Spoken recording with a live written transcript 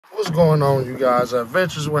What's going on, you guys?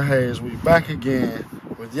 Adventures with Hayes. We back again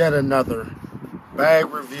with yet another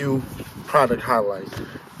bag review product highlight.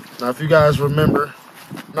 Now, if you guys remember,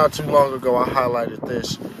 not too long ago I highlighted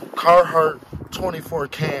this CARHARTT 24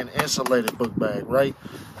 can insulated book bag, right?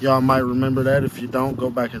 Y'all might remember that. If you don't,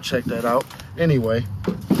 go back and check that out. Anyway,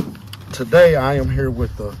 today I am here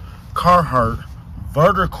with the CARHARTT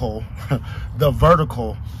vertical, the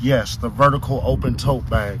vertical open tote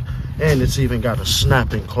bag, and it's even got a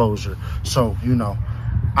snap enclosure. So, you know,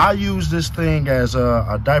 I use this thing as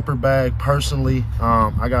a diaper bag personally.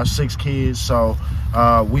 I got 6 kids, so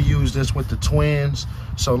we use this with the twins.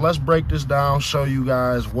 So let's break this down, show you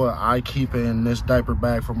guys what I keep in this diaper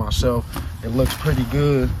bag for myself. It looks pretty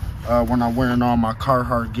good when I'm wearing all my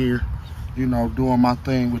CARHARTT gear, you know, doing my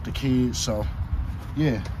thing with the kids. So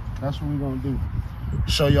yeah, that's what we're gonna do.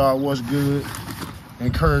 Show y'all what's good.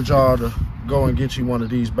 Encourage y'all to go and get you one of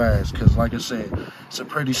these bags, because like I said, it's a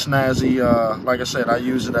pretty snazzy, like I said, I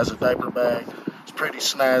use it as a diaper bag. It's pretty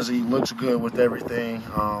snazzy, looks good with everything.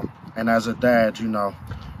 And as a dad, you know,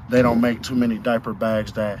 they don't make too many diaper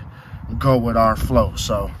bags that go with our flow.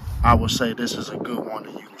 So I would say this is a good one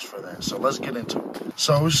to use for that. So let's get into it.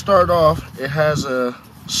 So we start off, it has a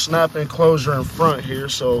snap enclosure in front here.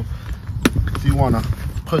 So if you want to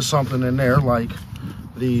put something in there like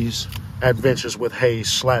these Adventures with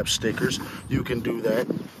Hayes slap stickers, you can do that.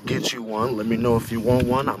 Get you one. Let me know if you want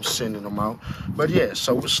one. I'm sending them out. But yeah,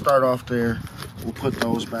 so we'll start off there. We'll put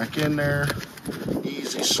those back in there.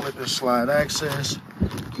 Easy slip and slide access.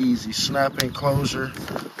 Easy snap enclosure.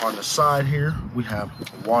 On the side here, we have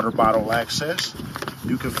water bottle access.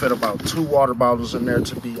 You can fit about 2 water bottles in there,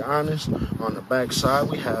 to be honest. On the back side,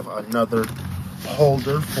 we have another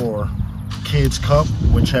holder for kids cup,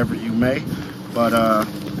 whichever you may. But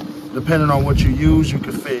depending on what you use, you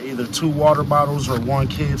can fit either 2 water bottles or 1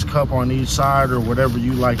 kid's cup on each side, or whatever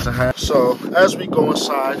you like to have. So as we go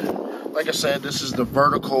inside, like I said, this is the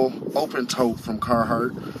vertical open tote from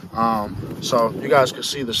CARHARTT. So you guys can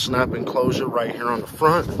see the snap enclosure right here on the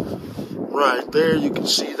front. Right there, you can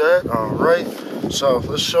see that. All right. So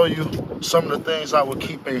let's show you some of the things I would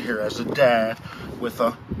keep in here as a dad with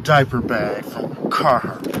a diaper bag from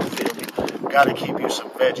CARHARTT. You feel me? Gotta keep you some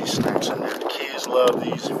veggie snacks in there. The kids love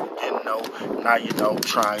these. If you didn't know, now you know.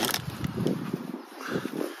 Try it.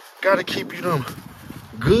 Gotta keep you them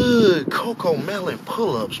good cocoa melon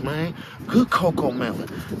pull-ups, man. Good cocoa melon.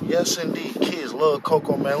 Yes, indeed. Kids love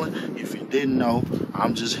cocoa melon. If you didn't know,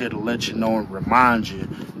 I'm just here to let you know and remind you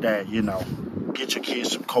that, you know, get your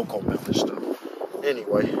kids some cocoa melon stuff.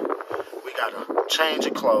 Anyway, we got a change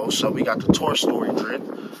of clothes. So we got the Toy Story drip.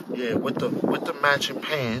 Yeah, with the matching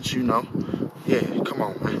pants, you know. Yeah, come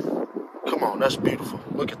on, man. Come on, that's beautiful.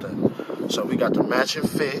 Look at that. So we got the matching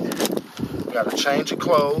fit. We got a change of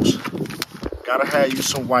clothes. Gotta have you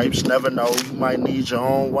some wipes. Never know, you might need your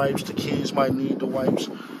own wipes. The kids might need the wipes.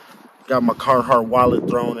 Got my CARHARTT wallet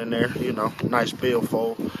thrown in there, you know, nice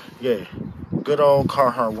billfold. Yeah, good old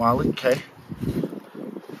CARHARTT wallet, okay.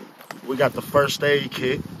 We got the first aid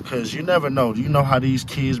kit, because you never know. You know how these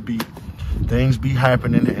kids be, things be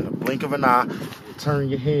happening in a blink of an eye. You turn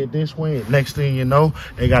your head this way, and next thing you know,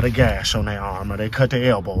 they got a gash on their arm, or they cut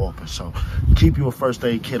their elbow open. So keep you a first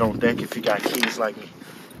aid kit on deck if you got kids like me.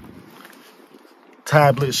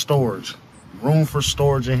 Tablet storage. Room for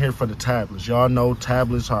storage in here for the tablets. Y'all know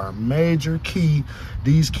tablets are a major key.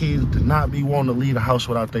 These kids do not be wanting to leave the house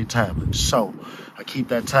without their tablets. So I keep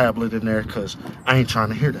that tablet in there because I ain't trying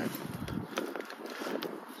to hear that.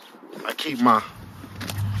 I keep my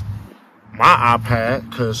iPad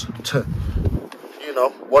because, you know,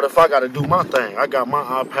 what if I got to do my thing? I got my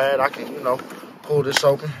iPad. I can, you know, pull this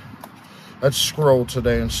open. Let's scroll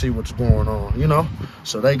today and see what's going on, you know?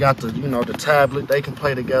 So they got the, you know, the tablet. They can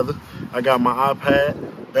play together. I got my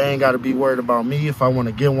iPad. They ain't got to be worried about me. If I want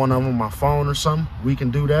to get one of them on my phone or something, we can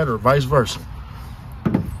do that, or vice versa.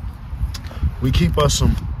 We keep us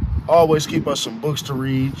some, always keep us some books to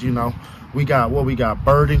read, you know? We got what we got,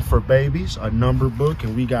 Birding for Babies, a number book,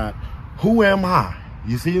 and we got Who Am I?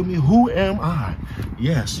 You feel me? Who am I?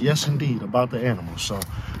 Yes, yes indeed, about the animals. So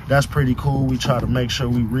that's pretty cool. We try to make sure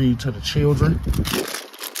we read to the children.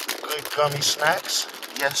 Good gummy snacks.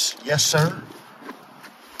 Yes, yes sir.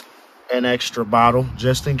 An extra bottle,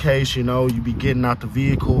 just in case, you know, you be getting out the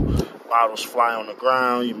vehicle, bottles fly on the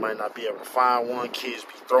ground, you might not be able to find one, kids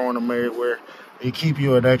be throwing them everywhere. They keep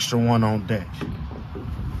you an extra one on deck.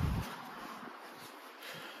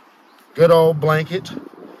 Good old blanket.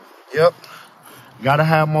 Yep. Gotta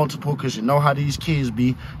have multiple, because you know how these kids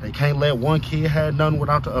be. They can't let one kid have none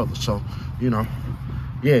without the other. So, you know,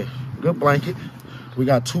 yeah, good blanket. We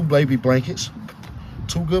got 2 baby blankets.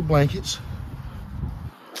 2 good blankets.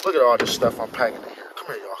 Look at all this stuff I'm packing in here. Come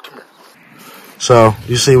here, y'all. Come here. So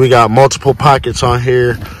you see we got multiple pockets on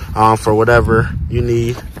here for whatever you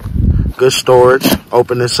need. Good storage.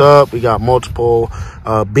 Open this up. We got multiple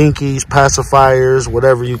binkies, pacifiers,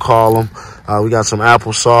 whatever you call them. We got some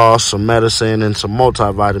applesauce, some medicine, and some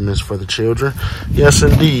multivitamins for the children. Yes,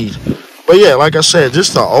 indeed. But yeah, like I said,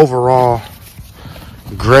 just an overall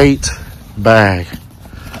great bag.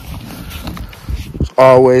 It's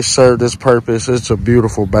always served its purpose. It's a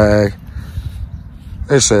beautiful bag.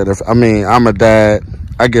 They said, I'm a dad.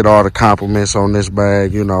 I get all the compliments on this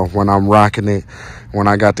bag, you know, when I'm rocking it, when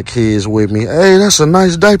I got the kids with me. Hey, that's a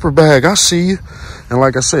nice diaper bag. I see you. And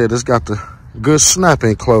like I said, it's got the good snap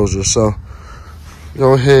enclosure. So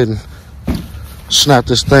go ahead and snap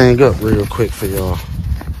this thing up real quick for y'all.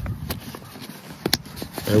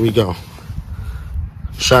 There we go.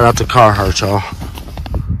 Shout out to Carhartt, y'all.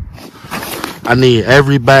 I need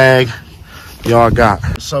every bag y'all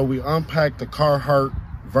got. So we unpacked the Carhartt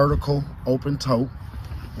vertical open tote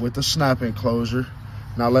with the snap enclosure.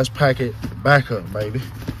 Now let's pack it back up, baby.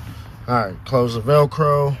 All right, close the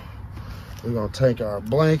Velcro. We're gonna take our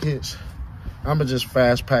blankets. I'm gonna just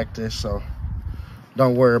fast pack this, so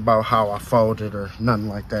don't worry about how I fold it or nothing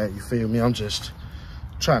like that. You feel me? I'm just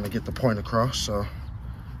trying to get the point across. So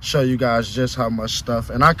show you guys just how much stuff,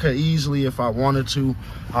 and I could easily, if I wanted to,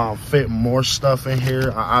 fit more stuff in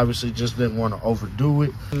here. I obviously just didn't want to overdo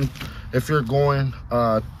it. If you're going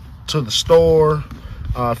to the store,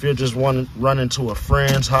 if you're just running to a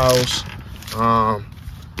friend's house,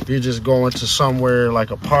 if you're just going to somewhere like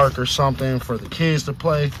a park or something for the kids to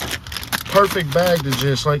play, perfect bag to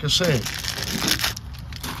just, like I said,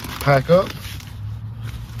 pack up,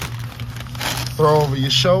 throw over your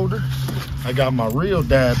shoulder. I got my real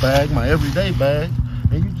dad bag, my everyday bag,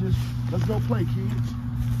 and you just, let's go play, kids.